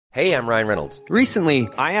Hey, I'm Ryan Reynolds. Recently,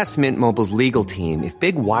 I asked Mint Mobile's legal team if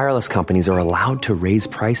big wireless companies are allowed to raise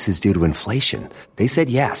prices due to inflation. They said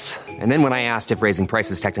yes. And then when I asked if raising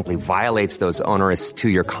prices technically violates those onerous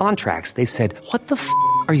two-year contracts, they said, "What the f***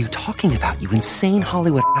 are you talking about, you insane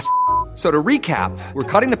Hollywood ass?" So to recap, we're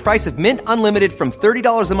cutting the price of Mint Unlimited from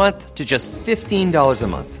 $30 a month to just $15 a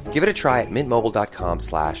month. Give it a try at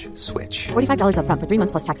mintmobile.com/switch. $45 up front for 3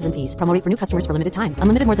 months plus taxes and fees. Promo rate for new customers for limited time.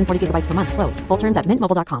 Unlimited more than 40 gigabytes per month. Slows full terms at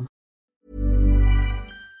mintmobile.com.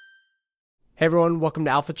 Hey everyone, welcome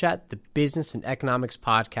to Alpha Chat, the business and economics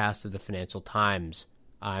podcast of the Financial Times.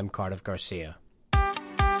 I'm Cardiff Garcia.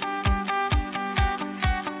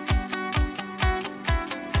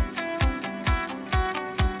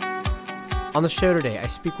 On the show today, I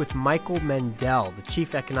speak with Michael Mendel, the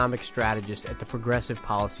Chief Economic Strategist at the Progressive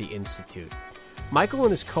Policy Institute. Michael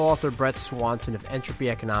and his co-author Brett Swanson of Entropy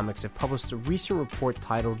Economics have published a recent report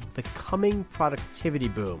titled The Coming Productivity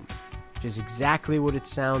Boom, which is exactly what it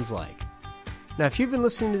sounds like. Now, if you've been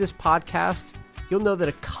listening to this podcast, you'll know that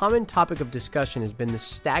a common topic of discussion has been the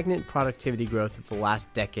stagnant productivity growth of the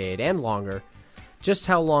last decade and longer, just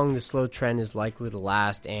how long the slow trend is likely to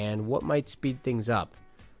last, and what might speed things up.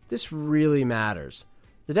 This really matters.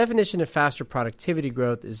 The definition of faster productivity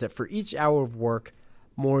growth is that for each hour of work,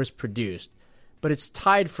 more is produced. But it's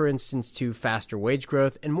tied, for instance, to faster wage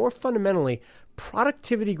growth, and more fundamentally,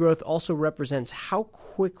 productivity growth also represents how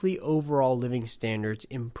quickly overall living standards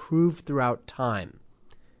improve throughout time.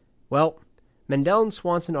 Well, Mendel and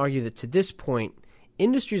Swanson argue that to this point,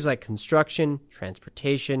 industries like construction,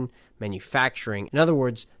 transportation, manufacturing, in other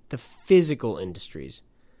words, the physical industries,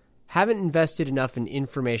 haven't invested enough in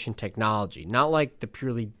information technology, not like the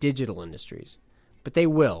purely digital industries. But they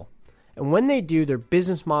will. And when they do, their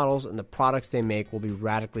business models and the products they make will be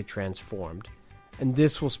radically transformed. And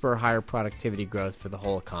this will spur higher productivity growth for the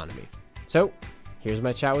whole economy. So, here's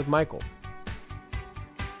my chat with Michael.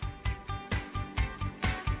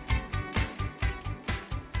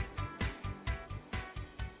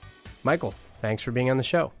 Michael, thanks for being on the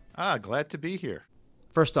show. Glad to be here.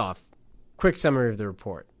 First off, quick summary of the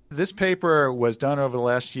report. This paper was done over the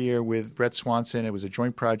last year with Brett Swanson. It was a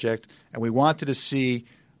joint project, and we wanted to see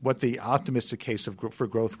what the optimistic case for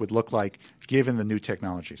growth would look like given the new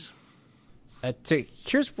technologies. So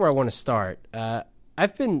here's where I want to start.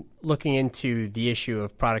 I've been looking into the issue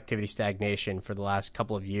of productivity stagnation for the last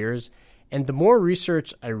couple of years, and the more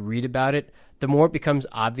research I read about it, the more it becomes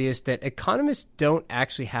obvious that economists don't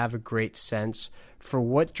actually have a great sense for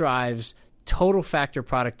what drives total factor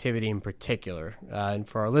productivity in particular. And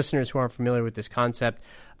for our listeners who aren't familiar with this concept,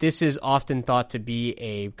 this is often thought to be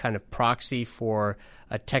a kind of proxy for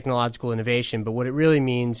a technological innovation, but what it really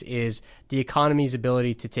means is the economy's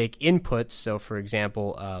ability to take inputs, so for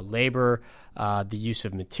example, labor, the use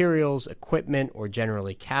of materials, equipment, or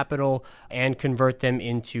generally capital, and convert them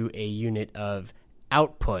into a unit of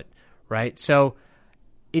output, right? So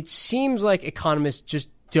it seems like economists just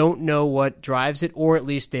don't know what drives it, or at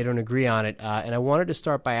least they don't agree on it. And I wanted to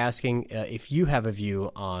start by asking if you have a view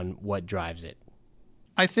on what drives it.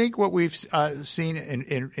 I think what we've seen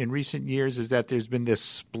in recent years is that there's been this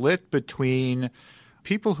split between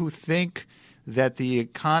people who think that the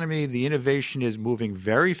economy, the innovation is moving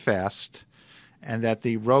very fast and that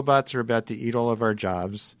the robots are about to eat all of our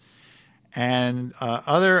jobs, and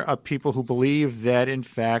other people who believe that, in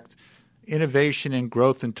fact, innovation and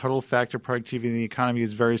growth and total factor productivity in the economy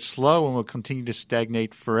is very slow and will continue to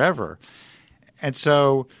stagnate forever. And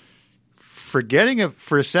so forgetting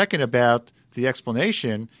for a second about the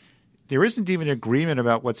explanation, there isn't even agreement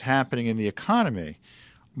about what's happening in the economy.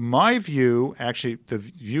 My view, actually the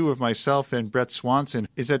view of myself and Brett Swanson,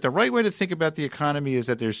 is that the right way to think about the economy is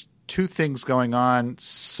that there's two things going on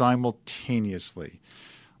simultaneously.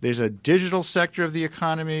 There's a digital sector of the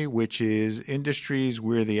economy, which is industries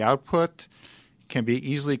where the output can be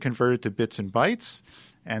easily converted to bits and bytes.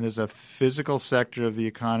 And there's a physical sector of the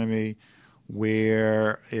economy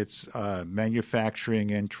where it's manufacturing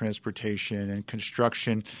and transportation and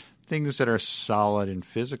construction, things that are solid and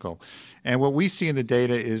physical. And what we see in the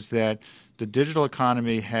data is that the digital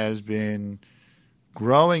economy has been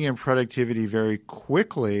growing in productivity very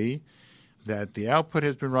quickly, that the output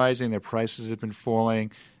has been rising, that prices have been falling,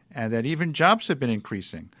 and that even jobs have been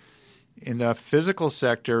increasing. In the physical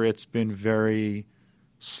sector, it's been very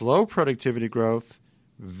slow productivity growth,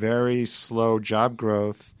 very slow job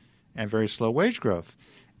growth, and very slow wage growth.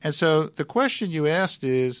 And so the question you asked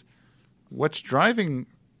is, what's driving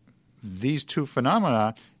these two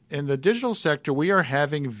phenomena? In the digital sector, we are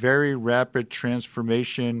having very rapid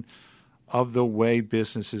transformation of the way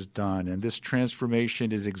business is done. And this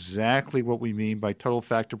transformation is exactly what we mean by total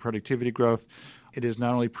factor productivity growth. it is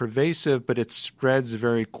not only pervasive, but it spreads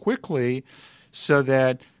very quickly so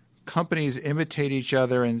that companies imitate each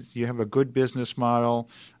other and you have a good business model,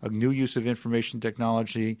 a new use of information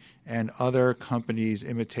technology, and other companies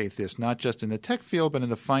imitate this, not just in the tech field, but in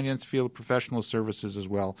the finance field, professional services as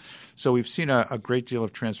well. So we've seen a great deal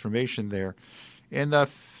of transformation there. In the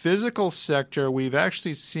physical sector, we've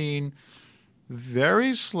actually seen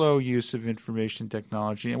very slow use of information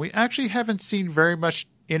technology, and we actually haven't seen very much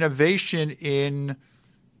innovation in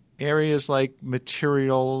areas like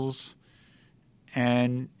materials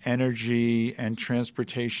and energy and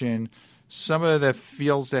transportation, some of the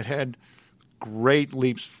fields that had great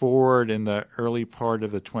leaps forward in the early part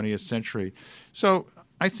of the 20th century. So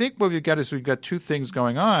I think what we've got two things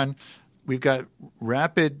going on. We've got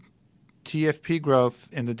rapid TFP growth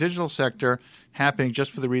in the digital sector happening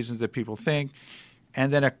just for the reasons that people think,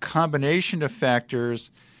 and then a combination of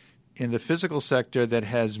factors in the physical sector that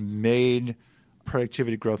has made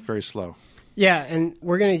productivity growth very slow. Yeah, and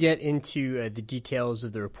we're going to get into the details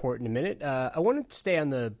of the report in a minute. I want to stay on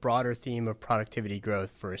the broader theme of productivity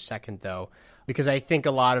growth for a second, though, because I think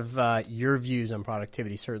a lot of your views on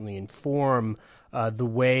productivity certainly inform the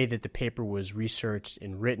way that the paper was researched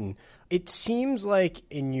and written. It seems like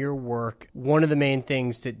in your work, one of the main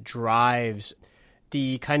things that drives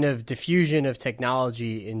the kind of diffusion of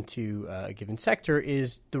technology into a given sector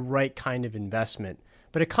is the right kind of investment.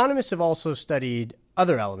 But economists have also studied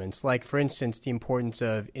other elements, like, for instance, the importance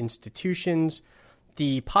of institutions,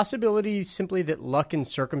 the possibility simply that luck and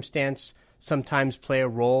circumstance sometimes play a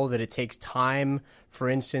role, that it takes time, for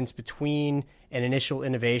instance, between an initial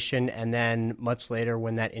innovation and then much later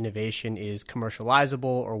when that innovation is commercializable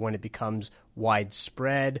or when it becomes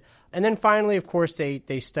widespread. And then finally, of course,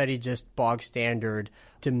 they study just bog standard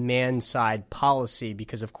demand side policy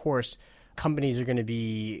because, of course, companies are going to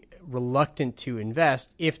be reluctant to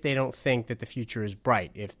invest if they don't think that the future is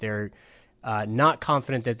bright. If they're not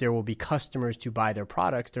confident that there will be customers to buy their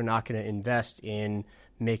products, they're not going to invest in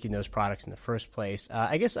making those products in the first place.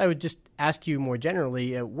 I guess I would just ask you more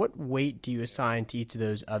generally, what weight do you assign to each of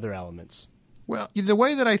those other elements? Well, the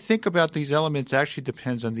way that I think about these elements actually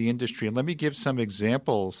depends on the industry. And let me give some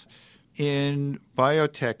examples. In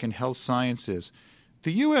biotech and health sciences,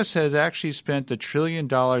 the U.S. has actually spent $1 trillion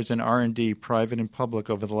in R&D, private and public,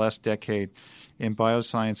 over the last decade in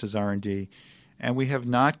biosciences R&D, and we have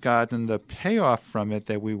not gotten the payoff from it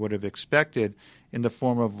that we would have expected in the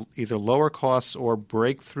form of either lower costs or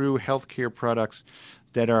breakthrough healthcare products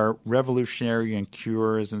that are revolutionary in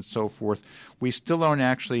cures and so forth. We still don't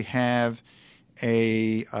actually have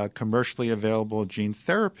a commercially available gene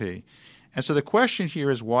therapy. And so the question here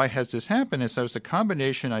is, why has this happened? And so it's a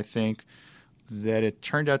combination, I think, that it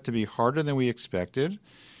turned out to be harder than we expected.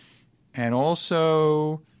 And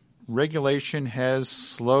also regulation has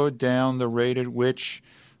slowed down the rate at which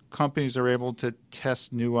companies are able to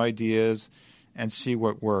test new ideas and see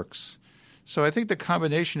what works. So I think the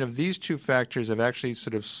combination of these two factors have actually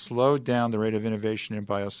sort of slowed down the rate of innovation in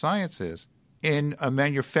biosciences. In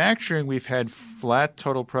manufacturing, we've had flat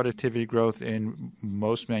total productivity growth in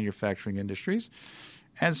most manufacturing industries.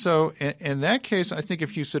 And so in that case, I think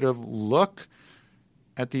if you sort of look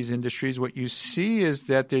at these industries, what you see is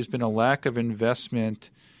that there's been a lack of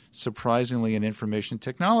investment, surprisingly, in information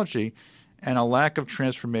technology and a lack of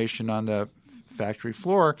transformation on the factory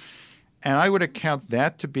floor. And I would account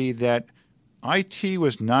that to be that IT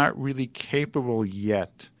was not really capable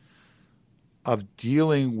yet of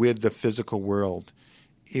dealing with the physical world.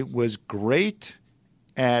 It was great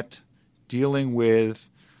at dealing with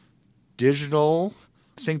digital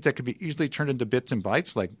things that could be easily turned into bits and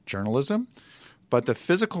bytes, like journalism. But the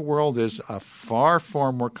physical world is far,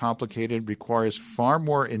 far more complicated, requires far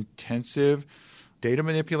more intensive data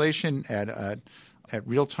manipulation at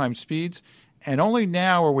real-time speeds. And only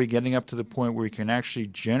now are we getting up to the point where we can actually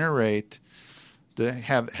generate,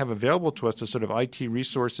 have available to us the sort of IT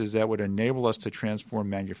resources that would enable us to transform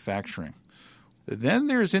manufacturing. Then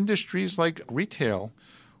there's industries like retail,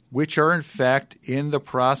 which are in fact in the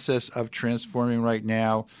process of transforming right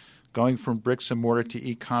now, going from bricks and mortar to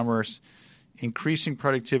e-commerce, increasing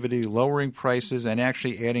productivity, lowering prices, and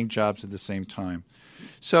actually adding jobs at the same time.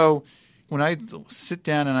 So when I sit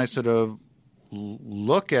down and I sort of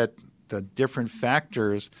look at the different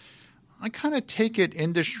factors, I kind of take it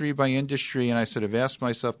industry by industry and I sort of ask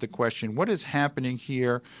myself the question, what is happening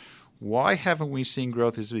here? Why haven't we seen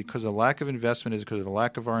growth? Is it because of lack of investment? Is it because of the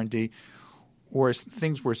lack of R&D? Or is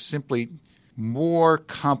things were simply more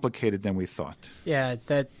complicated than we thought? Yeah,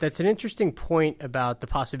 that's an interesting point about the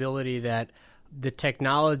possibility that the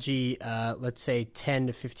technology, let's say 10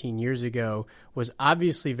 to 15 years ago, was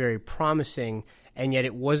obviously very promising. and yet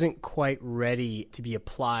it wasn't quite ready to be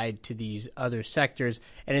applied to these other sectors.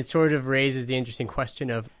 And it sort of raises the interesting question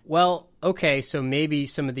of, well, okay, so maybe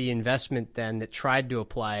some of the investment then that tried to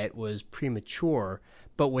apply it was premature,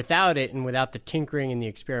 but without it and without the tinkering and the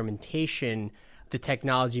experimentation, the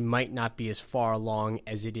technology might not be as far along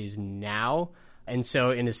as it is now. And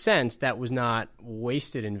so in a sense, that was not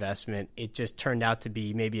wasted investment. It just turned out to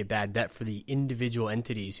be maybe a bad bet for the individual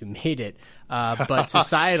entities who made it. But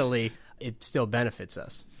societally, it still benefits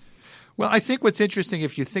us. Well, I think what's interesting,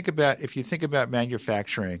 if you think about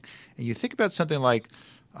manufacturing and you think about something like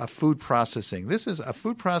food processing,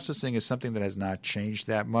 food processing is something that has not changed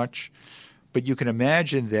that much, but you can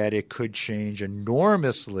imagine that it could change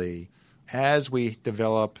enormously as we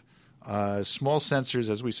develop small sensors,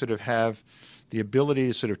 as we sort of have the ability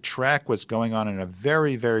to sort of track what's going on a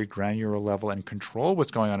very, very granular level and control what's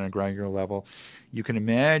going on a granular level. You can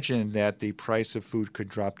imagine that the price of food could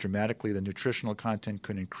drop dramatically, the nutritional content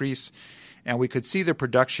could increase, and we could see the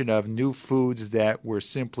production of new foods that were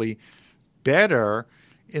simply better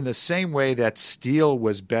in the same way that steel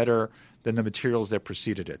was better than the materials that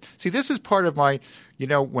preceded it. See, this is part of my,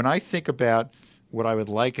 when I think about what I would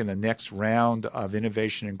like in the next round of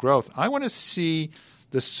innovation and growth, I want to see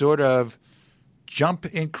the sort of jump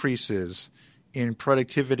increases in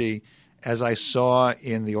productivity as I saw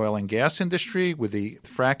in the oil and gas industry with the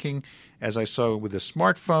fracking, as I saw with the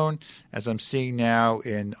smartphone, as I'm seeing now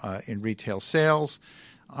in retail sales.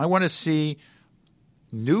 I want to see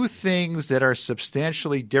new things that are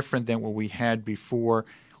substantially different than what we had before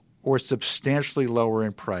or substantially lower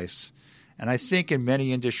in price. And I think in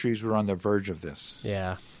many industries we're on the verge of this.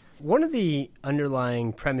 Yeah. One of the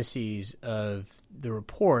underlying premises of the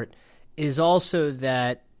report is also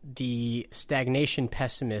that the stagnation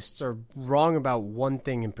pessimists are wrong about one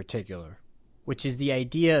thing in particular, which is the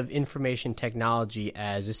idea of information technology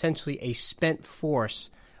as essentially a spent force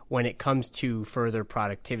when it comes to further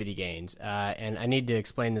productivity gains. And I need to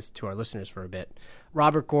explain this to our listeners for a bit.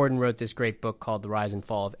 Robert Gordon wrote this great book called The Rise and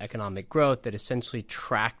Fall of Economic Growth that essentially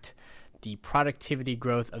tracked the productivity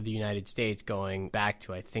growth of the United States going back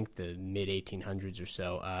to, I think, the mid-1800s or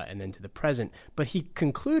so, and then to the present. But he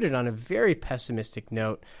concluded on a very pessimistic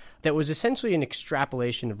note that was essentially an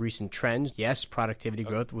extrapolation of recent trends. Yes, productivity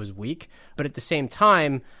growth was weak, but at the same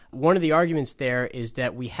time, one of the arguments there is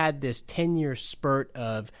that we had this 10-year spurt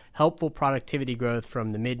of helpful productivity growth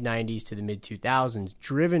from the mid-90s to the mid-2000s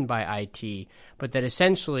driven by IT, but that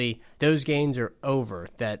essentially those gains are over,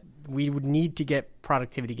 that we would need to get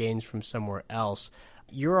productivity gains from somewhere else.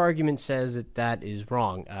 Your argument says that that is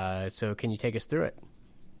wrong. So can you take us through it?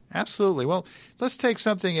 Absolutely. Well, let's take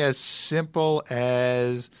something as simple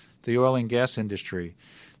as the oil and gas industry.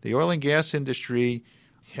 The oil and gas industry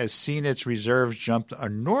has seen its reserves jump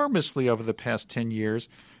enormously over the past 10 years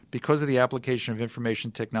because of the application of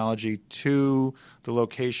information technology to the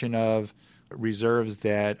location of reserves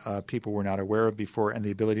that people were not aware of before and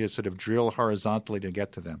the ability to sort of drill horizontally to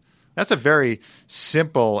get to them. That's a very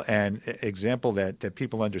simple and example that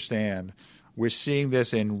people understand. We're seeing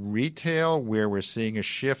this in retail where we're seeing a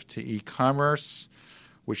shift to e-commerce,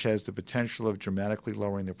 which has the potential of dramatically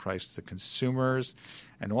lowering the price to consumers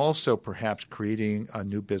and also perhaps creating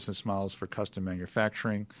new business models for custom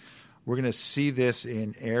manufacturing. We're going to see this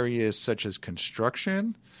in areas such as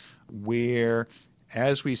construction, where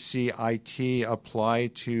as we see IT apply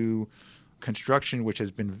to construction, which has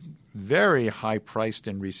been very high priced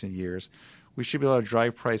in recent years, we should be able to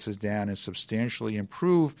drive prices down and substantially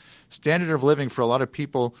improve standard of living for a lot of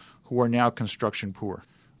people who are now construction poor.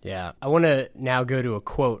 Yeah. I want to now go to a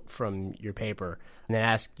quote from your paper and then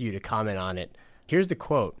ask you to comment on it. Here's the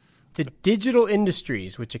quote. The digital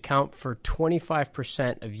industries, which account for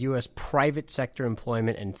 25% of U.S. private sector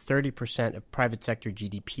employment and 30% of private sector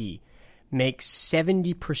GDP, make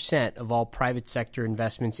 70% of all private sector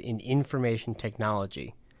investments in information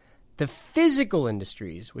technology. The physical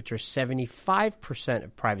industries, which are 75%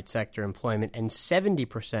 of private sector employment and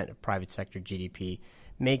 70% of private sector GDP,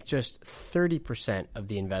 make just 30% of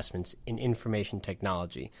the investments in information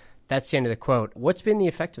technology. That's the end of the quote. What's been the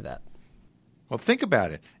effect of that? Well, think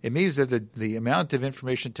about it. It means that the amount of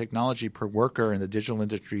information technology per worker in the digital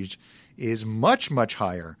industries is much, much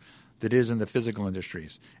higher than it is in the physical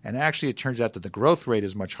industries. And actually, it turns out that the growth rate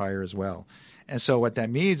is much higher as well. And so what that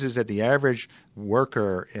means is that the average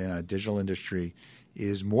worker in a digital industry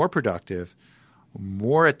is more productive,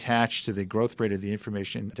 more attached to the growth rate of the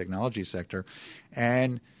information technology sector,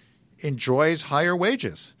 and enjoys higher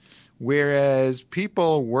wages. Whereas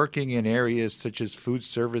people working in areas such as food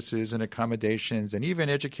services and accommodations and even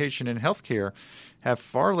education and healthcare have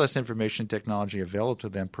far less information technology available to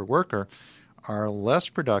them per worker, are less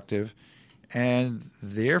productive, and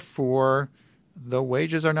therefore the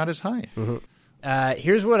wages are not as high.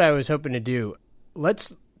 Here's what I was hoping to do.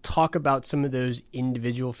 Let's talk about some of those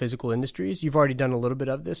individual physical industries. You've already done a little bit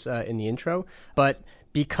of this in the intro, but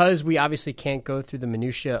because we obviously can't go through the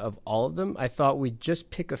minutia of all of them, I thought we'd just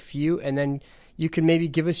pick a few, and then you can maybe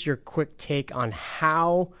give us your quick take on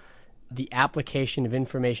how the application of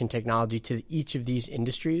information technology to each of these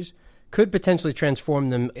industries could potentially transform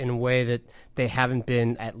them in a way that they haven't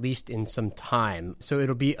been, at least in some time. So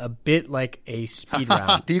it'll be a bit like a speed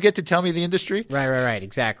round. Do you get to tell me the industry? Right,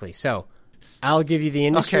 exactly. So I'll give you the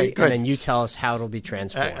industry, Okay, good. and then you tell us how it'll be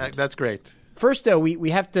transformed. That's great. First, though, we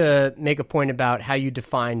have to make a point about how you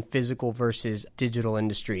define physical versus digital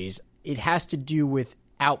industries. It has to do with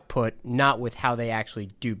output, not with how they actually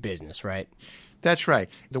do business, right? That's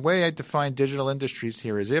right. The way I define digital industries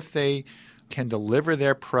here is if they can deliver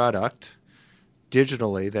their product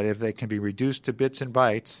digitally, that if they can be reduced to bits and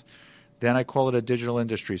bytes, then I call it a digital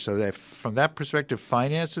industry. So that from that perspective,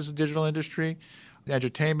 finance is a digital industry,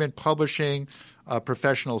 entertainment, publishing,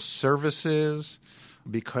 professional services,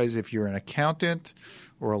 because if you're an accountant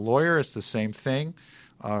or a lawyer, it's the same thing,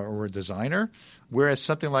 or a designer. Whereas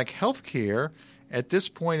something like healthcare, at this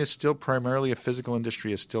point, is still primarily a physical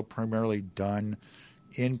industry, is still primarily done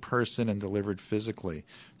in person and delivered physically.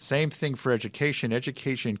 Same thing for education.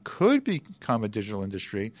 Education could become a digital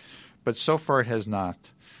industry, but so far it has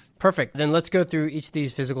not. Perfect. Then let's go through each of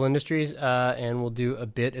these physical industries, and we'll do a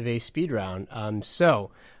bit of a speed round.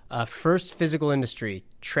 First physical industry,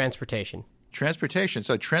 transportation. Transportation.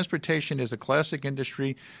 So transportation is a classic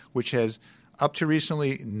industry which has, up to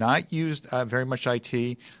recently, not used very much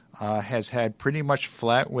IT, has had pretty much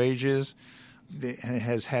flat wages, and it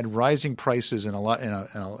has had rising prices in a lot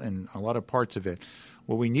of parts of it.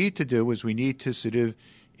 What we need to do is we need to sort of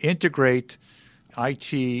integrate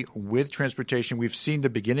IT with transportation. We've seen the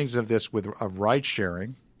beginnings of this with ride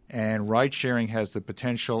sharing, and ride sharing has the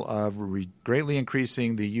potential of greatly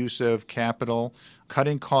increasing the use of capital,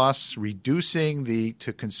 cutting costs, reducing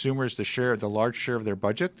to consumers the large share of their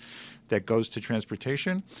budget that goes to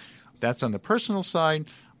transportation. That's on the personal side.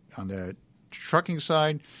 On the trucking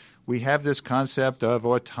side, we have this concept of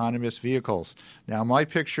autonomous vehicles. Now, my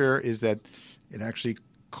picture is that it actually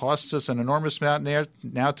costs us an enormous amount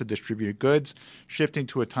now to distribute goods. Shifting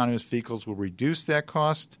to autonomous vehicles will reduce that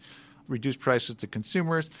cost, reduce prices to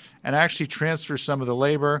consumers, and actually transfer some of the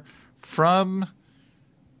labor from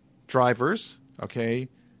drivers,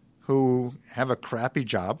 who have a crappy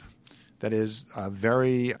job that is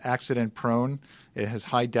very accident prone. It has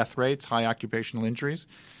high death rates, high occupational injuries,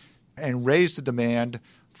 and raise the demand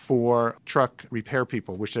for truck repair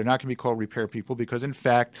people, which they're not going to be called repair people because, in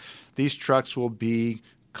fact, these trucks will be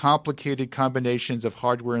complicated combinations of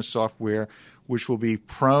hardware and software, which will be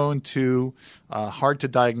prone to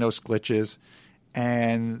hard-to-diagnose glitches,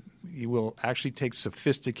 and you will actually take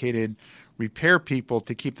sophisticated repair people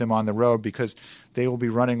to keep them on the road because they will be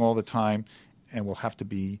running all the time and will have to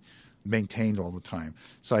be maintained all the time.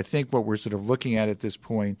 So I think what we're sort of looking at this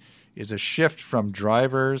point is a shift from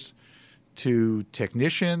drivers to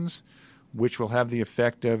technicians, which will have the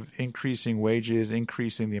effect of increasing wages,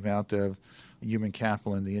 increasing the amount of human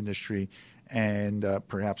capital in the industry, and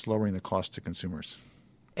perhaps lowering the cost to consumers.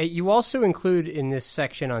 You also include in this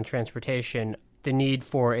section on transportation the need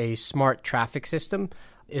for a smart traffic system,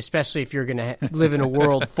 especially if you're going to live in a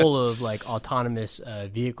world full of autonomous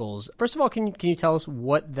vehicles. First of all, can you tell us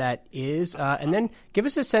what that is? And then give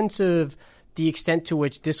us a sense of the extent to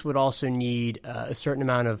which this would also need a certain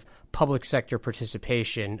amount of public sector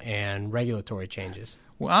participation and regulatory changes.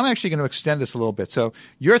 Well, I'm actually going to extend this a little bit. So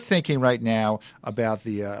you're thinking right now about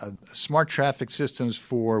the smart traffic systems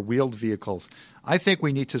for wheeled vehicles. I think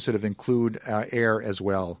we need to sort of include air as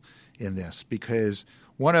well in this because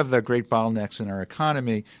one of the great bottlenecks in our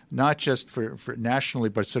economy, not just for nationally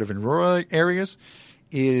but sort of in rural areas,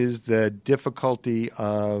 is the difficulty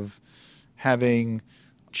of having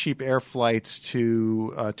cheap air flights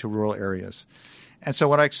to rural areas. And so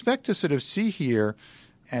what I expect to sort of see here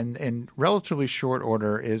and in relatively short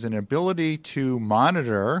order is an ability to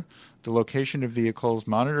monitor the location of vehicles,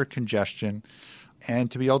 monitor congestion, and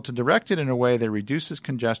to be able to direct it in a way that reduces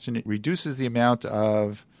congestion, it reduces the amount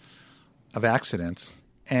of accidents,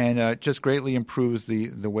 and just greatly improves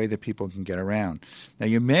the way that people can get around. Now,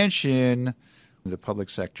 you mentioned the public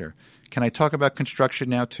sector. Can I talk about construction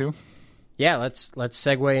now too? Yeah, let's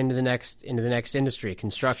segue into the next industry,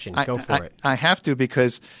 construction. Go for it. I have to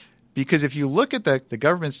because if you look at the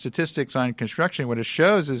government statistics on construction, what it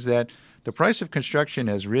shows is that the price of construction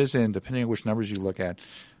has risen, depending on which numbers you look at,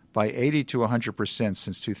 by 80 to 100%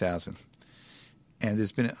 since 2000. And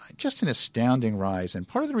there's been just an astounding rise. And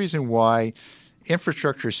part of the reason why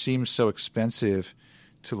infrastructure seems so expensive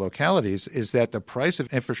to localities is that the price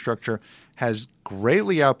of infrastructure has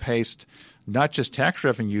greatly outpaced not just tax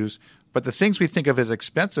revenues, but the things we think of as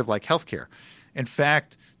expensive like healthcare. In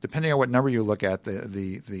fact, depending on what number you look at,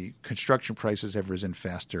 the construction prices have risen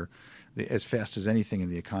faster, as fast as anything in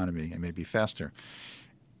the economy, and maybe faster.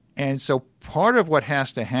 And so part of what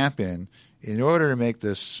has to happen in order to make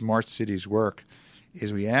the smart cities work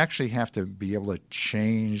is we actually have to be able to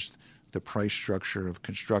change the price structure of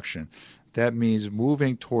construction. That means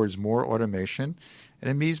moving towards more automation, and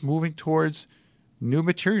it means moving towards new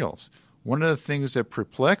materials. One of the things that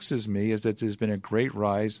perplexes me is that there's been a great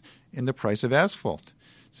rise in the price of asphalt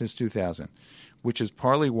since 2000, which is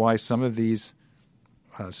partly why some of these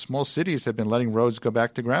small cities have been letting roads go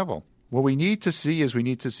back to gravel. What we need to see is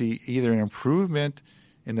either an improvement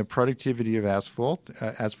in the productivity of asphalt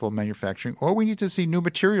manufacturing, or we need to see new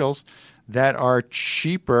materials that are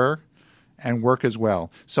cheaper and work as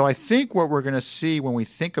well. So I think what we're going to see when we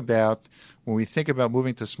think about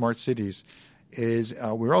moving to smart cities is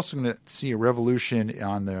we're also going to see a revolution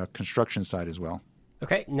on the construction side as well.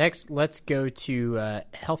 Okay, next let's go to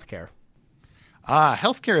healthcare.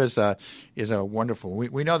 Healthcare is a wonderful.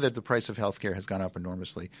 We know that the price of healthcare has gone up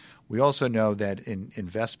enormously. We also know that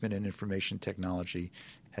investment in information technology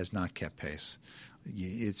has not kept pace.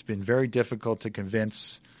 It's been very difficult to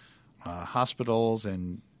convince hospitals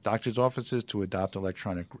and doctors' offices to adopt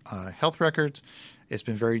electronic health records. It's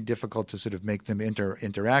been very difficult to sort of make them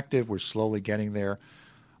interactive. We're slowly getting there.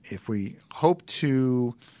 If we hope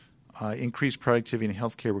to increase productivity in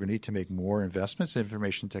healthcare, we're going to need to make more investments in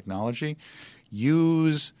information technology,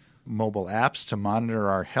 use mobile apps to monitor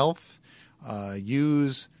our health,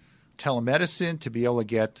 use telemedicine to be able to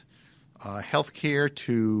get healthcare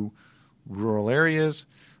to rural areas,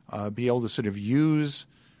 be able to sort of use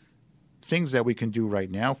things that we can do right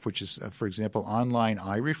now, which is, for example, online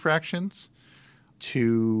eye refractions,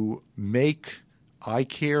 to make eye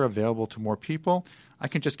care available to more people. I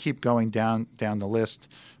can just keep going down the list.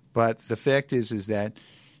 But the fact is that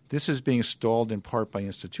this is being stalled in part by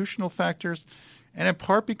institutional factors and in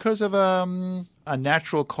part because of a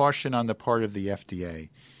natural caution on the part of the FDA.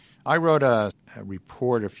 I wrote a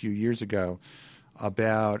report a few years ago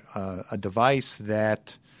about a device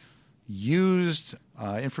that used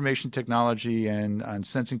information technology and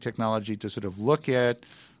sensing technology to sort of look at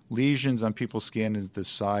lesions on people's skin and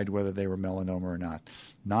decide whether they were melanoma or not.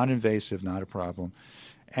 Non-invasive, not a problem.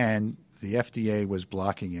 And the FDA was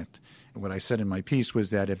blocking it. And what I said in my piece was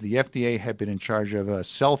that if the FDA had been in charge of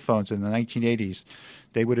cell phones in the 1980s,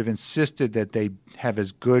 they would have insisted that they have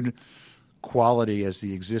as good quality as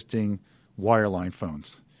the existing wireline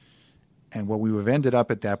phones. And what we would have ended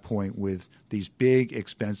up at that point with these big,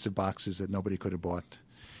 expensive boxes that nobody could have bought.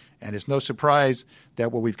 And it's no surprise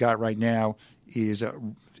that what we've got right now is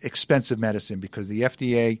expensive medicine because the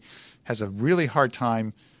FDA has a really hard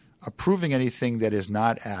time approving anything that is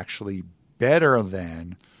not actually better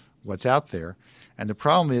than what's out there. And the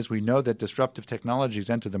problem is we know that disruptive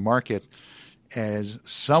technologies enter the market as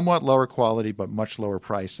somewhat lower quality but much lower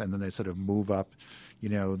price, and then they sort of move up,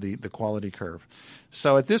 the quality curve.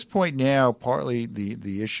 So at this point now, partly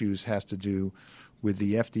the issues has to do with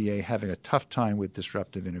the FDA having a tough time with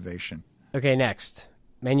disruptive innovation. Okay, next.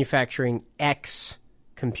 Manufacturing X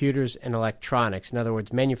computers and electronics. In other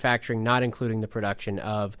words, manufacturing not including the production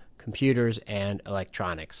of computers and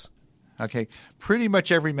electronics. Okay, pretty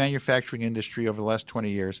much every manufacturing industry over the last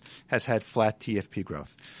 20 years has had flat TFP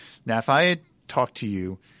growth. Now, if I had talked to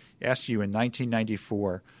you, asked you in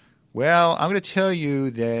 1994, well, I'm going to tell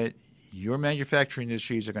you that your manufacturing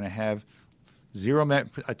industries are going to have zero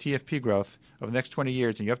TFP growth over the next 20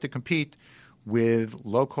 years, and you have to compete with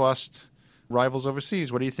low-cost rivals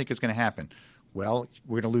overseas. What do you think is going to happen? Well,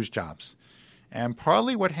 we're going to lose jobs. And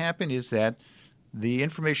partly what happened is that the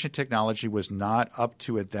information technology was not up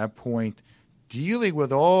to, at that point, dealing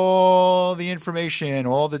with all the information,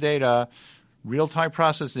 all the data, real-time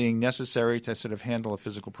processing necessary to sort of handle a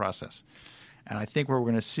physical process. And I think what we're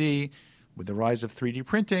going to see with the rise of 3D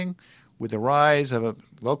printing, with the rise of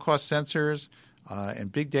low-cost sensors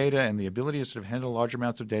and big data and the ability to sort of handle large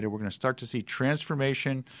amounts of data, we're going to start to see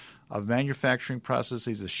transformation of manufacturing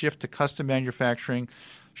processes, a shift to custom manufacturing,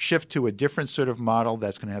 shift to a different sort of model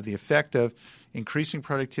that's going to have the effect of increasing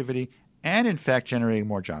productivity and, in fact, generating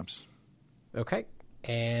more jobs. Okay.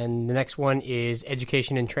 And the next one is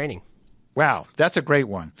education and training. Wow, that's a great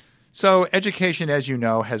one. So education, as you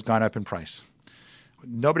know, has gone up in price.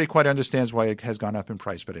 Nobody quite understands why it has gone up in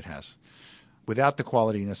price, but it has, without the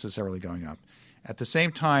quality necessarily going up. At the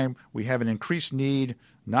same time, we have an increased need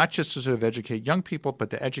not just to sort of educate young people, but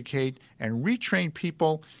to educate and retrain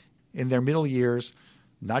people in their middle years,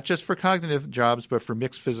 not just for cognitive jobs, but for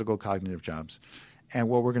mixed physical cognitive jobs. And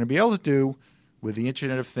what we're going to be able to do with the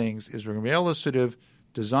Internet of Things is we're going to be able to sort of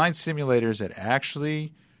design simulators that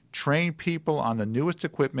actually train people on the newest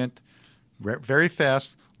equipment very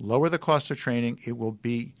fast, lower the cost of training. It will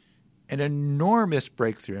be an enormous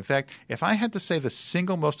breakthrough. In fact, if I had to say the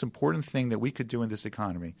single most important thing that we could do in this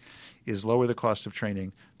economy is lower the cost of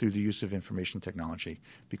training through the use of information technology.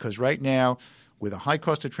 Because right now, with a high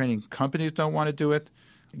cost of training, companies don't want to do it.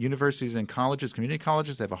 Universities and colleges, community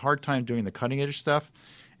colleges, they have a hard time doing the cutting-edge stuff.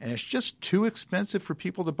 And it's just too expensive for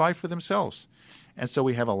people to buy for themselves. And so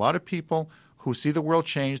we have a lot of people who see the world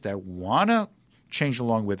change, that want to change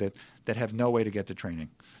along with it, that have no way to get the training.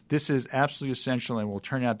 This is absolutely essential, and will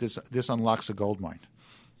turn out this unlocks a gold mine.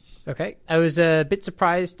 Okay. I was a bit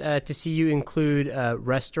surprised to see you include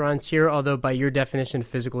restaurants here, although by your definition of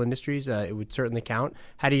physical industries, it would certainly count.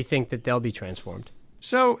 How do you think that they'll be transformed?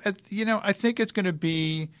 So, I think it's going to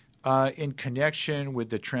be in connection with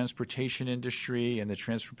the transportation industry and the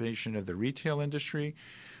transformation of the retail industry.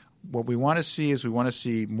 What we want to see is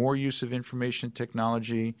more use of information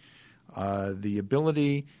technology, the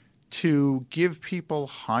ability to give people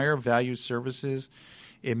higher value services.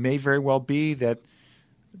 It may very well be that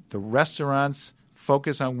the restaurants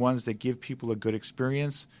focus on ones that give people a good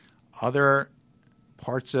experience. Other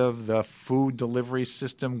parts of the food delivery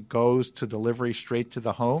system goes to delivery straight to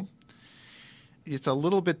the home. It's a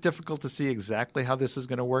little bit difficult to see exactly how this is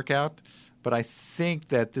going to work out, but I think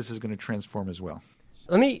that this is going to transform as well.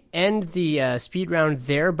 Let me end the speed round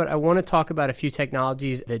there, but I want to talk about a few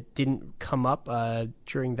technologies that didn't come up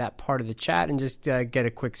during that part of the chat, and just get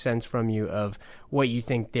a quick sense from you of what you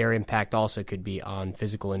think their impact also could be on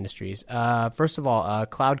physical industries. First of all,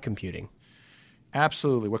 cloud computing.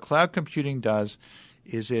 Absolutely. What cloud computing does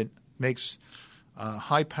is it makes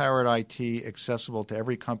high-powered IT accessible to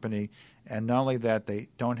every company. And not only that, they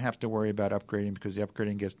don't have to worry about upgrading because the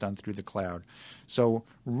upgrading gets done through the cloud. So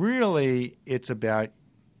really, it's about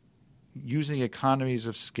using economies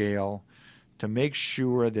of scale to make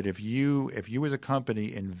sure that if you as a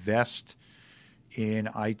company invest in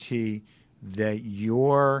IT, that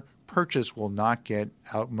your purchase will not get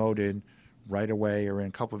outmoded right away or in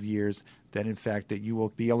a couple of years, that in fact that you will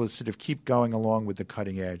be able to sort of keep going along with the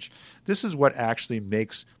cutting edge. This is what actually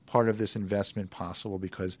makes part of this investment possible,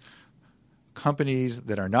 because companies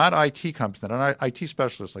that are not IT companies, that are not IT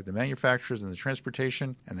specialists, like the manufacturers and the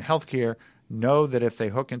transportation and the healthcare, know that if they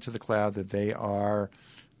hook into the cloud, that they are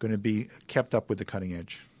going to be kept up with the cutting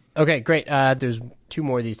edge. Okay, great. There's two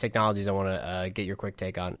more of these technologies I want to get your quick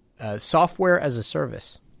take on. Software as a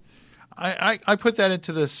service. I put that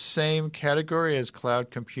into the same category as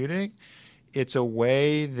cloud computing. It's a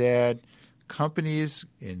way that companies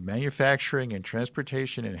in manufacturing and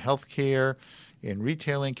transportation and healthcare in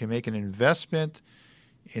retailing can make an investment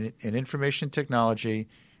in information technology,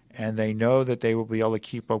 and they know that they will be able to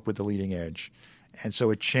keep up with the leading edge. And so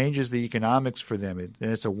it changes the economics for them. And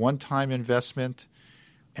it's a one-time investment,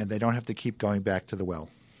 and they don't have to keep going back to the well.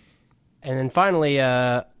 And then finally,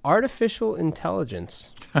 artificial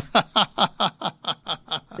intelligence.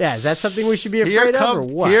 Yeah, is that something we should be afraid of or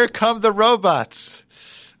what? Here come the robots.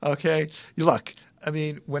 Okay? Look, I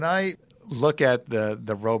mean, when I look at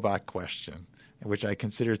the robot question, which I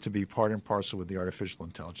consider to be part and parcel with the artificial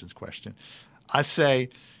intelligence question, I say,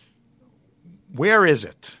 where is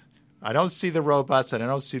it? I don't see the robots and I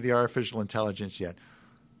don't see the artificial intelligence yet.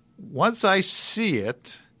 Once I see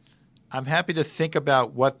it, I'm happy to think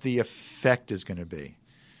about what the effect is going to be.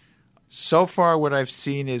 So far, what I've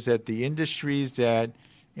seen is that the industries that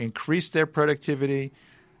increase their productivity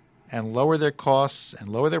and lower their costs and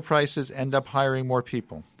lower their prices end up hiring more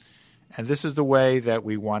people. And this is the way that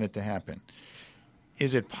we want it to happen.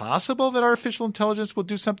 Is it possible that artificial intelligence will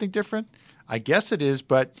do something different? I guess it is,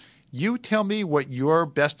 but you tell me what your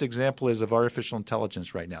best example is of artificial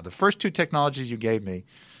intelligence right now. The first two technologies you gave me,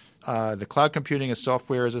 the cloud computing and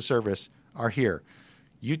software as a service, are here.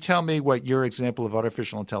 You tell me what your example of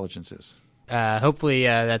artificial intelligence is. Hopefully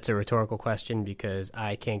that's a rhetorical question because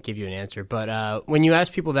I can't give you an answer. But when you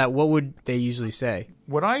ask people that, what would they usually say?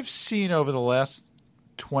 What I've seen over the last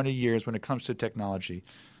 20 years when it comes to technology,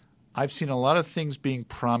 I've seen a lot of things being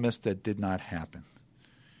promised that did not happen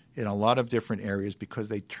in a lot of different areas because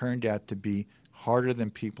they turned out to be harder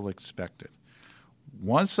than people expected.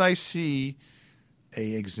 Once I see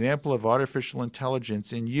an example of artificial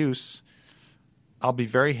intelligence in use, I'll be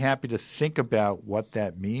very happy to think about what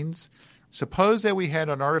that means. Suppose that we had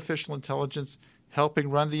an artificial intelligence helping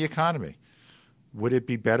run the economy. would it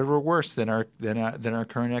be better or worse than our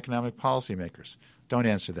current economic policymakers? Don't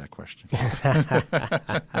answer that question.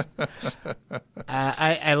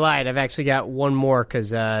 I lied. I've actually got one more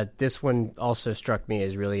because this one also struck me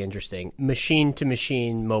as really interesting.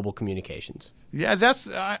 Machine-to-machine mobile communications. Yeah,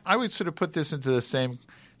 I would sort of put this into the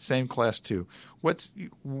same class too.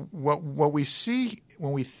 What we see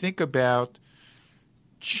when we think about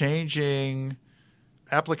changing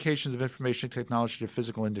applications of information technology to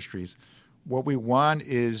physical industries, what we want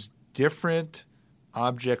is different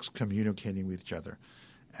objects communicating with each other.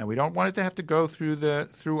 And we don't want it to have to go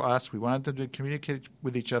through us. We want them to communicate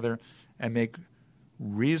with each other and make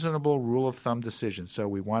reasonable rule of thumb decisions. So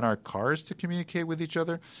we want our cars to communicate with each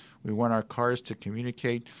other. We want our cars to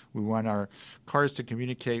communicate. We want our cars to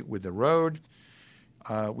communicate with the road.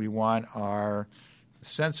 We want our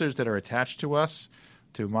sensors that are attached to us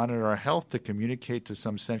to monitor our health to communicate to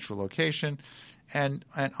some central location, and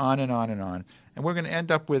on and on and on. And we're going to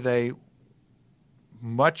end up with a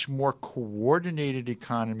much more coordinated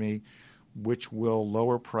economy, which will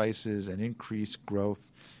lower prices and increase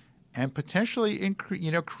growth, and potentially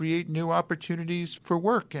create new opportunities for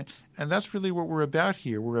work. And that's really what we're about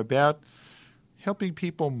here. We're about helping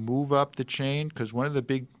people move up the chain, because one of the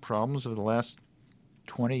big problems of the last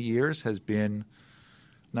 20 years has been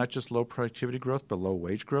not just low productivity growth, but low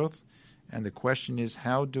wage growth. And the question is,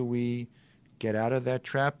 how do we get out of that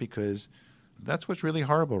trap? Because that's what's really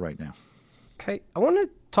horrible right now. Okay. I want to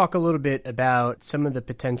talk a little bit about some of the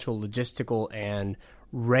potential logistical and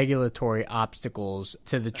regulatory obstacles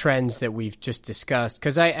to the trends that we've just discussed,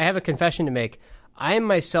 because I have a confession to make. I am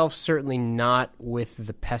myself certainly not with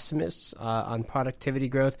the pessimists on productivity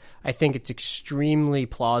growth. I think it's extremely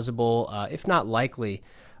plausible, if not likely,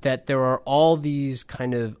 that there are all these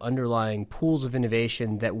kind of underlying pools of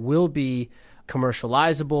innovation that will be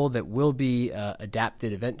commercializable, that will be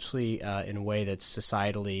adapted eventually in a way that's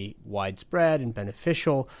societally widespread and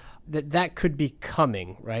beneficial, that could be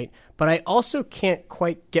coming, right? But I also can't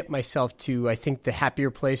quite get myself to, I think, the happier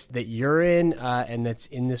place that you're in and that's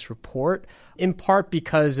in this report, in part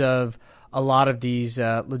because of a lot of these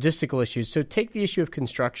logistical issues. So take the issue of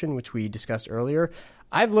construction, which we discussed earlier.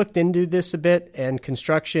 I've looked into this a bit, and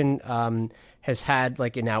construction has had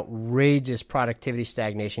like an outrageous productivity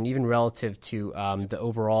stagnation, even relative to the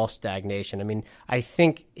overall stagnation. I mean, I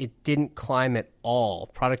think it didn't climb at all,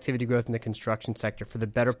 productivity growth in the construction sector, for the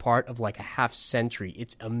better part of like a half century.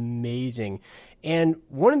 It's amazing. And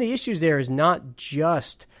one of the issues there is not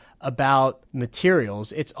just about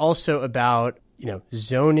materials. It's also about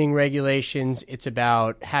zoning regulations. It's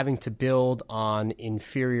about having to build on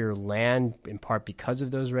inferior land, in part because of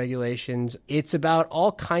those regulations. It's about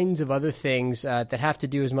all kinds of other things that have to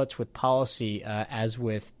do as much with policy as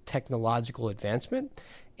with technological advancement.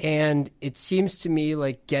 And it seems to me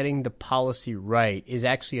like getting the policy right is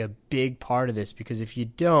actually a big part of this, because if you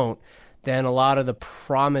don't, then a lot of the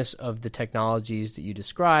promise of the technologies that you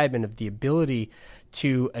describe and of the ability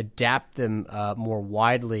to adapt them more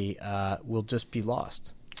widely will just be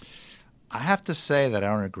lost. I have to say that I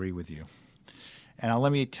don't agree with you. And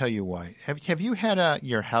let me tell you why. Have you had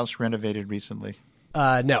your house renovated recently?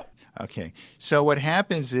 No. Okay. So what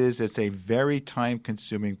happens is it's a very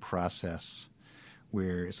time-consuming process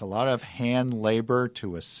where it's a lot of hand labor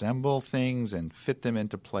to assemble things and fit them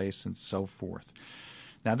into place and so forth.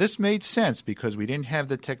 Now, this made sense because we didn't have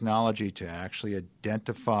the technology to actually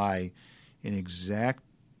identify in exact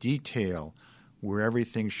detail where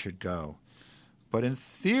everything should go. But in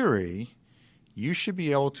theory, you should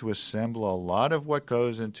be able to assemble a lot of what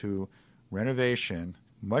goes into renovation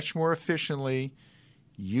much more efficiently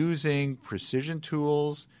using precision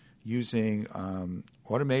tools, using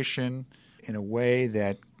automation in a way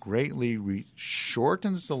that greatly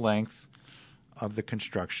shortens the length of the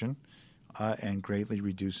construction and greatly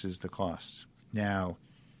reduces the costs. Now,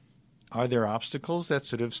 are there obstacles that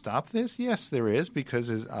sort of stop this? Yes, there is, because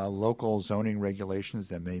there's local zoning regulations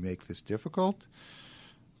that may make this difficult.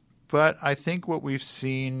 But I think what we've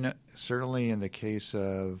seen, certainly in the case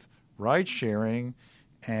of ride sharing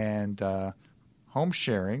and home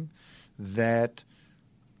sharing, that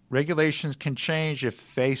regulations can change if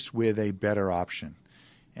faced with a better option.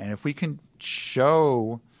 And if we can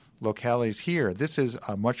show localities here, this is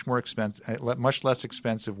a much less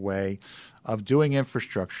expensive way of doing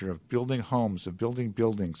infrastructure, of building homes, of building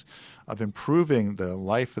buildings, of improving the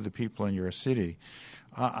life of the people in your city.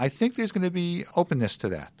 I think there's going to be openness to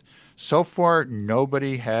that. So far,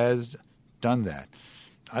 nobody has done that.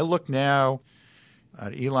 I look now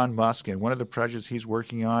at Elon Musk, and one of the projects he's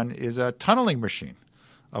working on is a tunneling machine,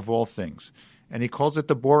 of all things. And he calls it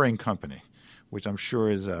the Boring Company, which I'm sure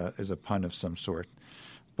is a pun of some sort.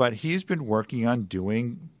 but he's been working on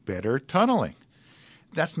doing better tunneling.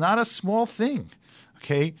 That's not a small thing,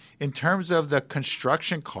 okay? In terms of the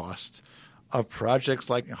construction cost of projects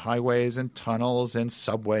like highways and tunnels and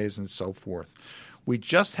subways and so forth. We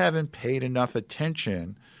just haven't paid enough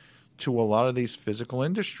attention to a lot of these physical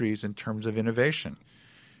industries in terms of innovation.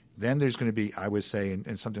 Then there's going to be, I would say,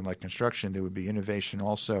 in something like construction, there would be innovation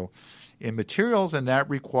also in materials, and that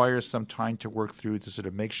requires some time to work through to sort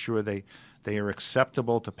of make sure they are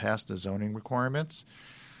acceptable to pass the zoning requirements.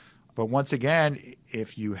 But once again,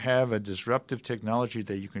 if you have a disruptive technology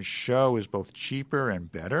that you can show is both cheaper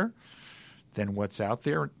and better than what's out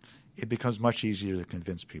there, it becomes much easier to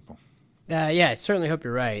convince people. Yeah, I certainly hope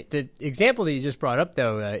you're right. The example that you just brought up,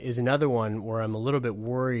 though, is another one where I'm a little bit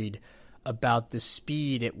worried about the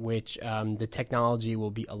speed at which the technology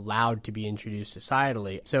will be allowed to be introduced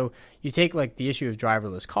societally. So you take like the issue of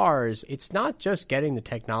driverless cars, it's not just getting the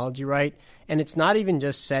technology right, and it's not even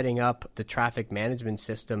just setting up the traffic management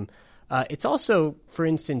system. It's also, for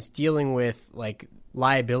instance, dealing with like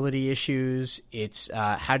liability issues. It's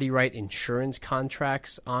how do you write insurance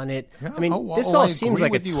contracts on it? Yeah. I mean, this all seems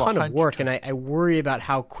like a ton of work, and I worry about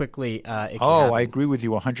how quickly it can happen. I agree with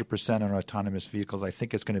you 100% on autonomous vehicles. I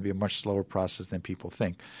think it's going to be a much slower process than people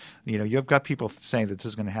think. You know, you've got people saying that this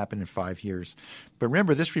is going to happen in 5 years. But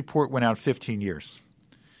remember, this report went out 15 years.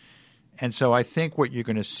 And so I think what you're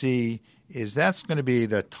going to see is that's going to be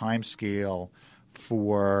the time scale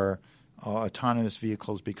for autonomous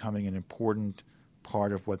vehicles becoming an important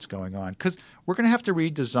part of what's going on, because we're going to have to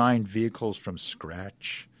redesign vehicles from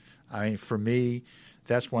scratch. I mean, for me,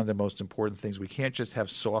 that's one of the most important things. We can't just have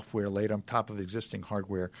software laid on top of existing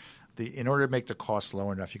hardware. In order to make the cost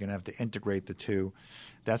low enough, you're going to have to integrate the two.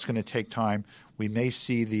 That's going to take time. We may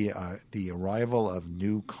see the arrival of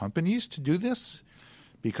new companies to do this,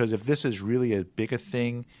 because if this is really as big a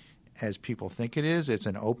thing as people think it is, it's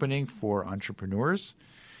an opening for entrepreneurs.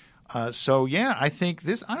 I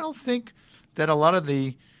don't think that a lot of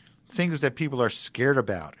the things that people are scared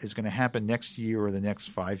about is going to happen next year or the next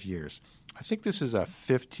 5 years. I think this is a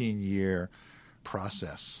 15-year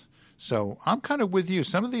process. So I'm kind of with you.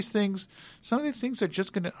 Some of the things are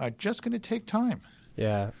just going to take time.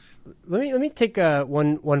 Yeah. Let me take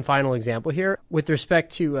one final example here with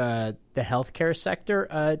respect to the healthcare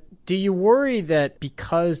sector. Do you worry that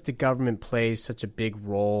because the government plays such a big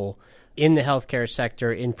role in the healthcare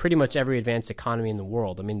sector in pretty much every advanced economy in the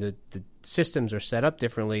world? I mean, the systems are set up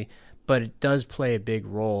differently, but it does play a big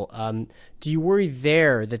role. Do you worry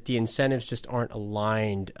there that the incentives just aren't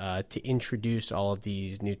aligned to introduce all of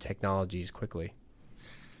these new technologies quickly?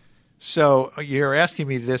 So you're asking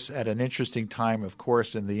me this at an interesting time, of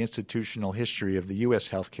course, in the institutional history of the U.S.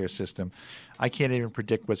 healthcare system. I can't even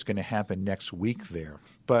predict what's going to happen next week there.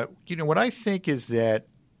 But, you know, what I think is that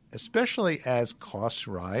especially as costs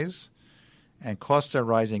rise, and costs are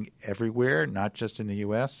rising everywhere, not just in the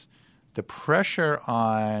U.S., the pressure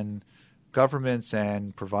on governments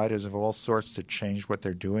and providers of all sorts to change what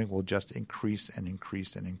they're doing will just increase and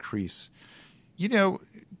increase and increase. You know,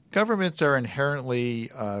 governments are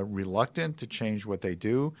inherently reluctant to change what they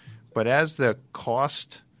do, but as the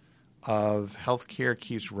cost of healthcare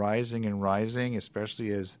keeps rising and rising,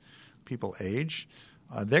 especially as people age,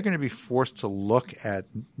 they're going to be forced to look at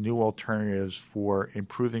new alternatives for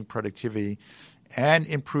improving productivity and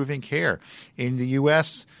improving care. In the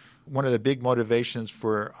U.S., one of the big motivations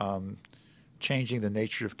for changing the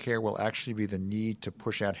nature of care will actually be the need to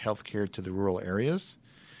push out healthcare to the rural areas.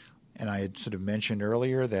 And I had sort of mentioned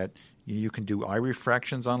earlier that you can do eye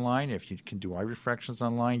refractions online. If you can do eye refractions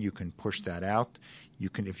online, you can push that out. You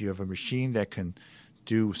can, if you have a machine that can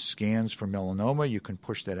do scans for melanoma, you can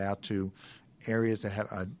push that out to areas that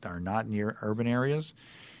are not near urban areas.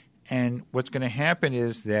 And what's going to happen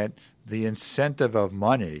is that the incentive of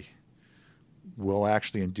money will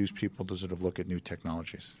actually induce people to sort of look at new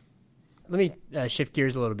technologies. Let me shift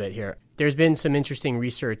gears a little bit here. There's been some interesting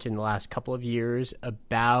research in the last couple of years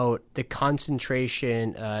about the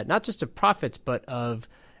concentration, not just of profits, but of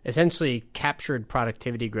essentially captured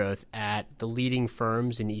productivity growth at the leading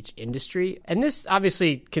firms in each industry. And this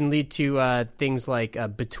obviously can lead to things like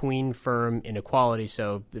between firm inequality.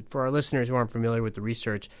 So for our listeners who aren't familiar with the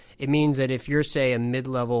research, it means that if you're, say, a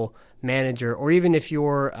mid-level manager, or even if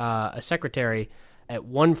you're a secretary at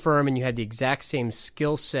one firm and you had the exact same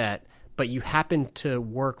skill set, but you happen to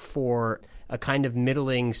work for a kind of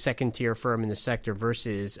middling second-tier firm in the sector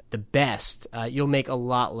versus the best, you'll make a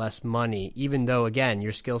lot less money, even though, again,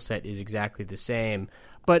 your skill set is exactly the same.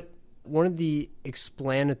 But one of the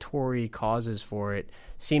explanatory causes for it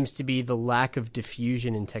seems to be the lack of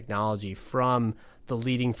diffusion in technology from the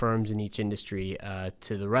leading firms in each industry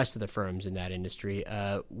to the rest of the firms in that industry.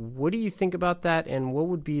 What do you think about that, and what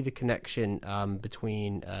would be the connection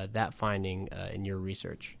between that finding and your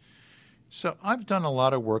research? So I've done a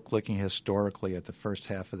lot of work looking historically at the first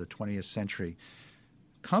half of the 20th century.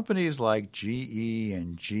 Companies like GE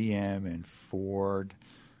and GM and Ford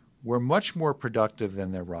were much more productive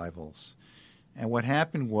than their rivals. And what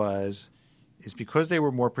happened is because they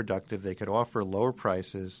were more productive, they could offer lower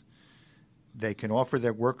prices, they can offer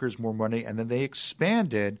their workers more money, and then they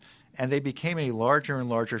expanded and they became a larger and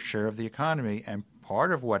larger share of the economy. And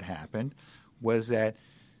part of what happened was that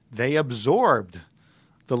they absorbed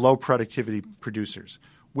the low productivity producers,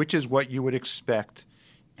 which is what you would expect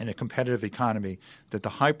in a competitive economy, that the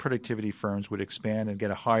high productivity firms would expand and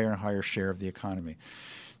get a higher and higher share of the economy.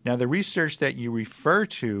 Now, the research that you refer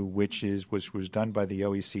to, which was done by the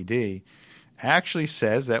OECD, actually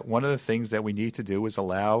says that one of the things that we need to do is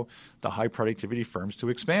allow the high productivity firms to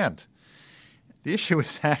expand. The issue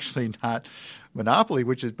is actually not monopoly,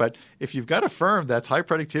 but if you've got a firm that's high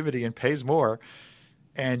productivity and pays more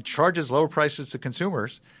and charges lower prices to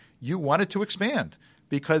consumers, you want it to expand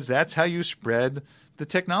because that's how you spread the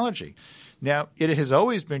technology. Now, it has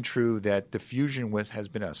always been true that diffusion has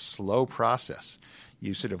been a slow process.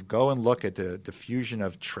 You sort of go and look at the diffusion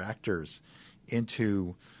of tractors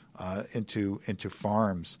into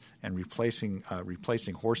farms and replacing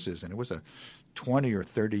horses, and it was a 20 or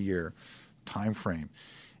 30 year time frame.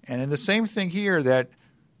 And in the same thing here, that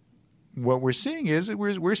what we're seeing is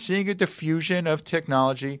we're seeing a diffusion of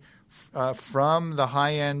technology from the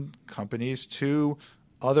high end companies to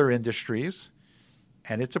other industries,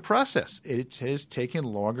 and it's a process. It has taken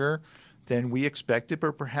longer than we expected,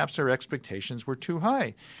 but perhaps our expectations were too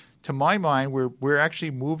high. To my mind, we're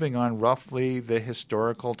actually moving on roughly the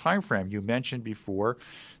historical time frame. You mentioned before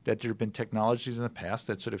that there have been technologies in the past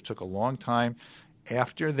that sort of took a long time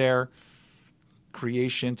after their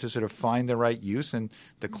creation to sort of find the right use, and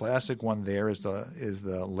the classic one there is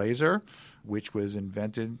the laser, which was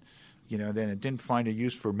invented. Then it didn't find a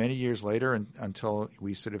use for many years later until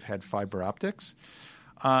we sort of had fiber optics,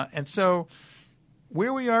 and so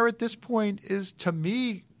where we are at this point is, to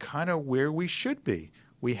me, kind of where we should be.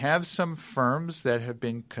 We have some firms that have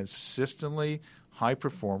been consistently high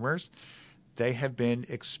performers. They have been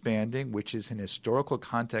expanding, which is in historical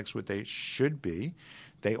context what they should be.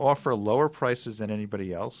 They offer lower prices than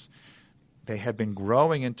anybody else. They have been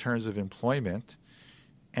growing in terms of employment.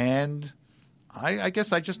 And I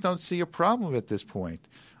guess I just don't see a problem at this point.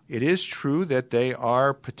 It is true that they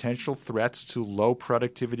are potential threats to low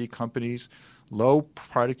productivity companies, low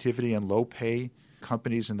productivity and low pay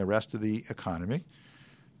companies in the rest of the economy.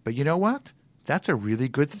 But you know what? That's a really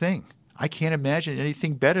good thing. I can't imagine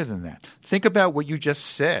anything better than that. Think about what you just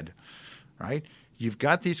said, right? You've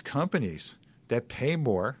got these companies that pay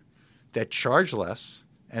more, that charge less,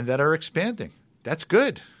 and that are expanding. That's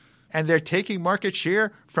good. And they're taking market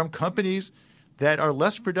share from companies that are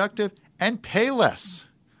less productive and pay less.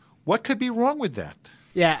 What could be wrong with that?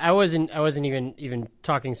 Yeah, I wasn't even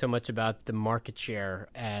talking so much about the market share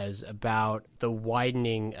as about the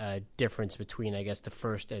widening difference between, I guess, the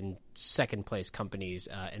first and second place companies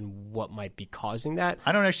and what might be causing that.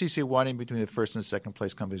 I don't actually see a widening between the first and second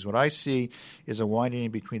place companies. What I see is a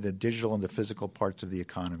widening between the digital and the physical parts of the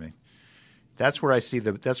economy. That's where I see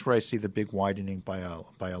the big widening by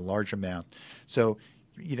a large amount. So,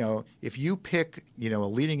 if you pick, a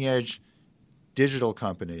leading edge digital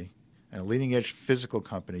company and a leading-edge physical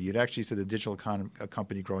company, you'd actually see the digital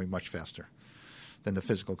company growing much faster than the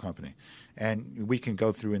physical company. And we can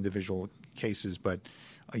go through individual cases, but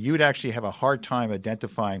you'd actually have a hard time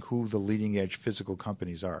identifying who the leading-edge physical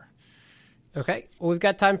companies are. Okay. Well, we've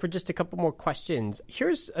got time for just a couple more questions.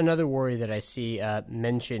 Here's another worry that I see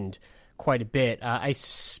mentioned quite a bit. I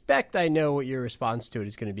suspect I know what your response to it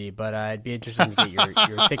is going to be, but I'd be interested to get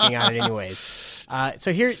your thinking on it anyways.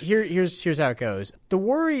 So here's how it goes. The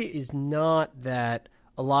worry is not that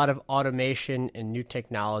a lot of automation and new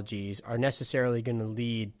technologies are necessarily going to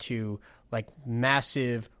lead to like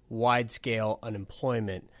massive, wide-scale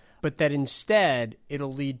unemployment, but that instead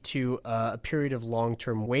it'll lead to a period of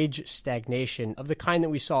long-term wage stagnation of the kind that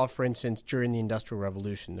we saw, for instance, during the Industrial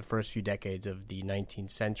Revolution, the first few decades of the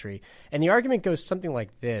 19th century. And the argument goes something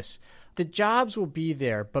like this. The jobs will be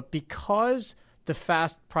there, but because the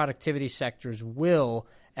fast productivity sectors will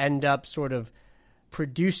end up sort of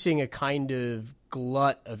producing a kind of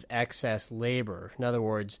glut of excess labor. In other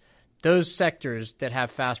words, those sectors that have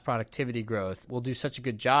fast productivity growth will do such a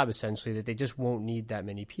good job, essentially, that they just won't need that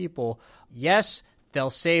many people. Yes, they'll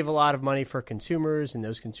save a lot of money for consumers, and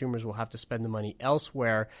those consumers will have to spend the money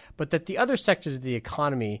elsewhere, but that the other sectors of the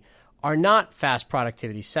economy are not fast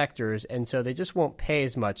productivity sectors, and so they just won't pay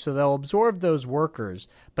as much. So they'll absorb those workers,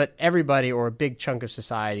 but everybody or a big chunk of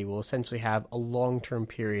society will essentially have a long-term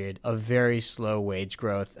period of very slow wage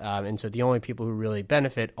growth. And so the only people who really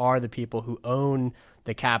benefit are the people who own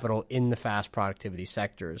the capital in the fast productivity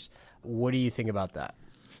sectors. What do you think about that?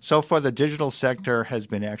 So far, the digital sector has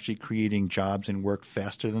been actually creating jobs and work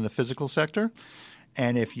faster than the physical sector.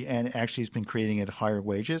 And actually has been creating at higher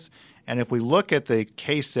wages. And if we look at the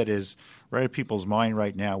case that is right at people's mind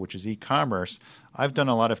right now, which is e-commerce, I've done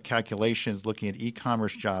a lot of calculations looking at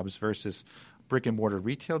e-commerce jobs versus brick-and-mortar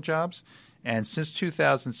retail jobs. And since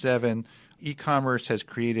 2007, e-commerce has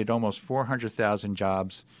created almost 400,000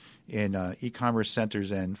 jobs in e-commerce centers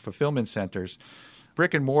and fulfillment centers.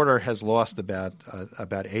 Brick-and-mortar has lost about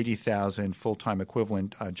 80,000 full-time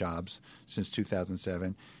equivalent jobs since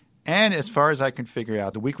 2007. And as far as I can figure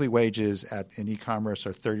out, the weekly wages in e-commerce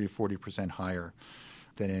are 30 to 40% higher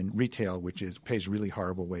than in retail, which pays really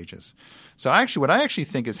horrible wages. So what I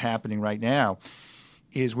think is happening right now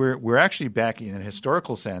is we're actually back in a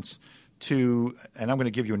historical sense to, and I'm going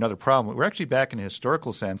to give you another problem, we're actually back in a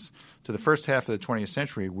historical sense to the first half of the 20th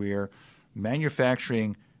century where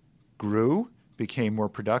manufacturing grew, became more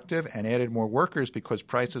productive, and added more workers because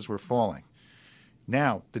prices were falling.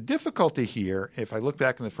 Now, the difficulty here, if I look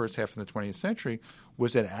back in the first half of the 20th century,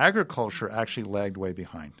 was that agriculture actually lagged way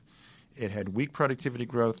behind. It had weak productivity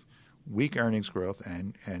growth, weak earnings growth,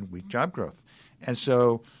 and weak job growth. And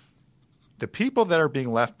so the people that are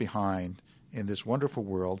being left behind in this wonderful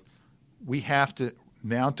world, we have to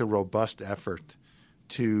mount a robust effort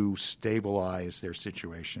to stabilize their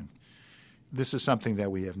situation. This is something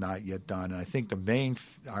that we have not yet done. And I think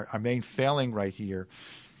our main failing right here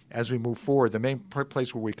as we move forward, the main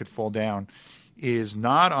place where we could fall down is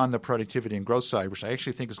not on the productivity and growth side, which I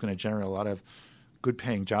actually think is going to generate a lot of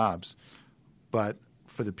good-paying jobs. But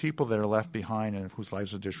for the people that are left behind and whose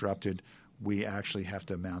lives are disrupted, we actually have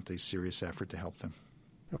to mount a serious effort to help them.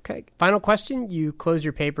 Okay. Final question. You close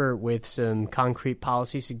your paper with some concrete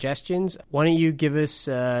policy suggestions. Why don't you give us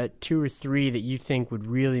 2 or 3 that you think would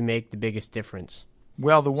really make the biggest difference?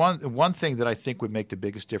 Well, the one thing that I think would make the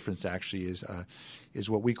biggest difference actually is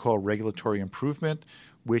what we call regulatory improvement,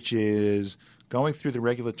 which is going through the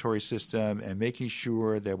regulatory system and making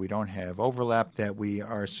sure that we don't have overlap, that we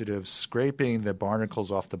are sort of scraping the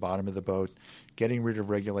barnacles off the bottom of the boat, getting rid of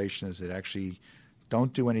regulations that actually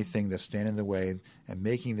don't do anything that stand in the way, and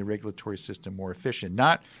making the regulatory system more efficient.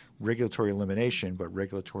 Not regulatory elimination, but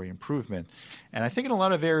regulatory improvement. And I think in a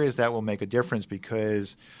lot of areas that will make a difference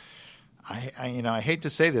because I hate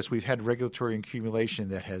to say this, we've had regulatory accumulation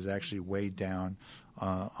that has actually weighed down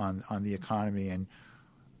on the economy, and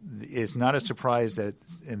it's not a surprise that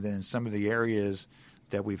in some of the areas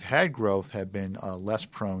that we've had growth have been less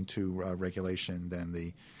prone to regulation than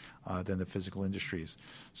the physical industries.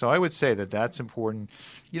 So I would say that that's important.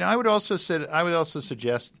 I would also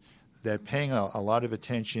suggest that paying a lot of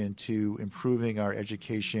attention to improving our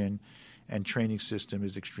education and training system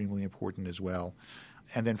is extremely important as well.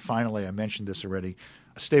 And then finally, I mentioned this already,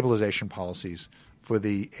 stabilization policies for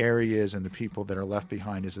the areas and the people that are left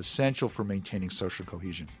behind is essential for maintaining social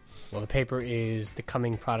cohesion. Well, the paper is The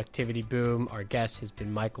Coming Productivity Boom. Our guest has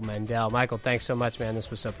been Michael Mendel. Michael, thanks so much, man.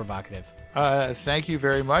 This was so provocative. Thank you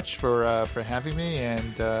very much for having me,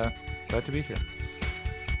 and glad to be here.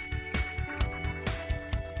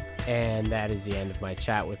 And that is the end of my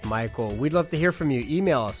chat with Michael. We'd love to hear from you.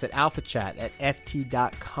 Email us at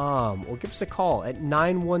alphachat@ft.com or give us a call at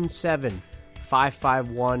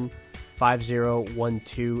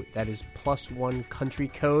 917-551-5012. That is +1 country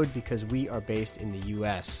code because we are based in the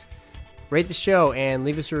U.S. Rate the show and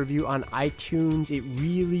leave us a review on iTunes. It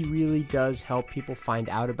really, really does help people find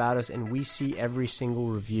out about us, and we see every single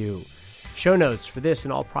review. Show notes for this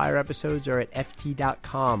and all prior episodes are at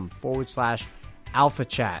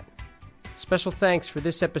ft.com/alphachat. Special thanks for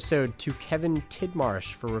this episode to Kevin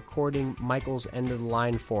Tidmarsh for recording Michael's end of the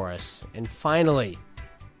line for us. And finally,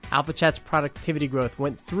 AlphaChat's productivity growth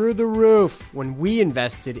went through the roof when we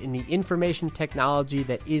invested in the information technology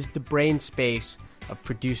that is the brain space of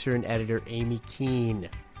producer and editor Amy Keene.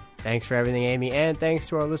 Thanks for everything, Amy, and thanks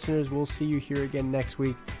to our listeners. We'll see you here again next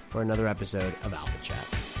week for another episode of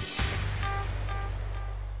AlphaChat.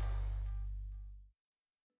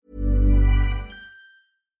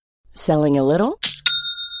 Selling a little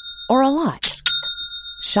or a lot?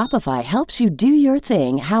 Shopify helps you do your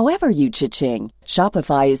thing however you cha-ching.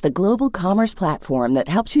 Shopify is the global commerce platform that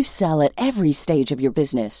helps you sell at every stage of your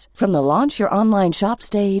business. From the launch your online shop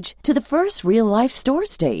stage to the first real life store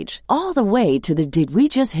stage, all the way to the did we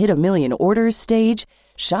just hit a million orders stage.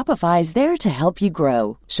 Shopify's there to help you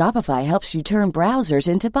grow. Shopify helps you turn browsers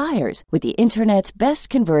into buyers with the internet's best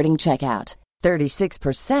converting checkout.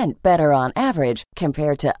 36% better on average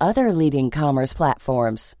compared to other leading commerce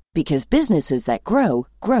platforms. Because businesses that grow,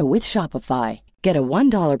 grow with Shopify. Get a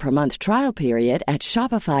 $1 per month trial period at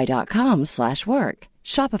shopify.com/work.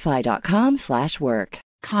 Shopify.com/work.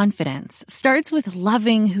 Confidence starts with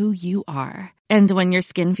loving who you are. And when your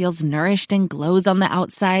skin feels nourished and glows on the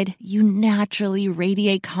outside, you naturally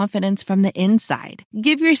radiate confidence from the inside.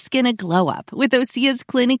 Give your skin a glow up with Osea's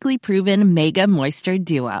clinically proven Mega Moisture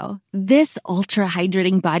Duo. This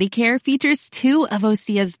ultra-hydrating body care features two of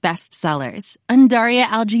Osea's best sellers, Undaria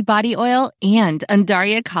Algae Body Oil and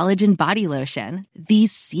Undaria Collagen Body Lotion.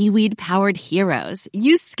 These seaweed-powered heroes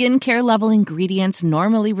use skincare-level ingredients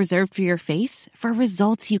normally reserved for your face for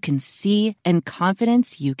results you can see and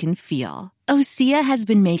confidence you can feel. Osea has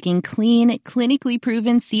been making clean, clinically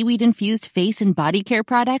proven seaweed-infused face and body care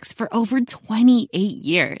products for over 28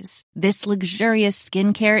 years. This luxurious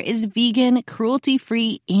skincare is vegan,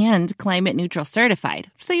 cruelty-free, and climate-neutral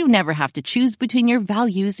certified, so you never have to choose between your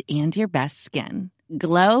values and your best skin.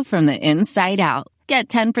 Glow from the inside out. Get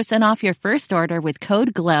 10% off your first order with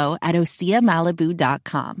code GLOW at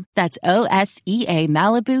OseaMalibu.com. That's OSEA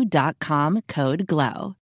Malibu.com, code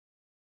GLOW.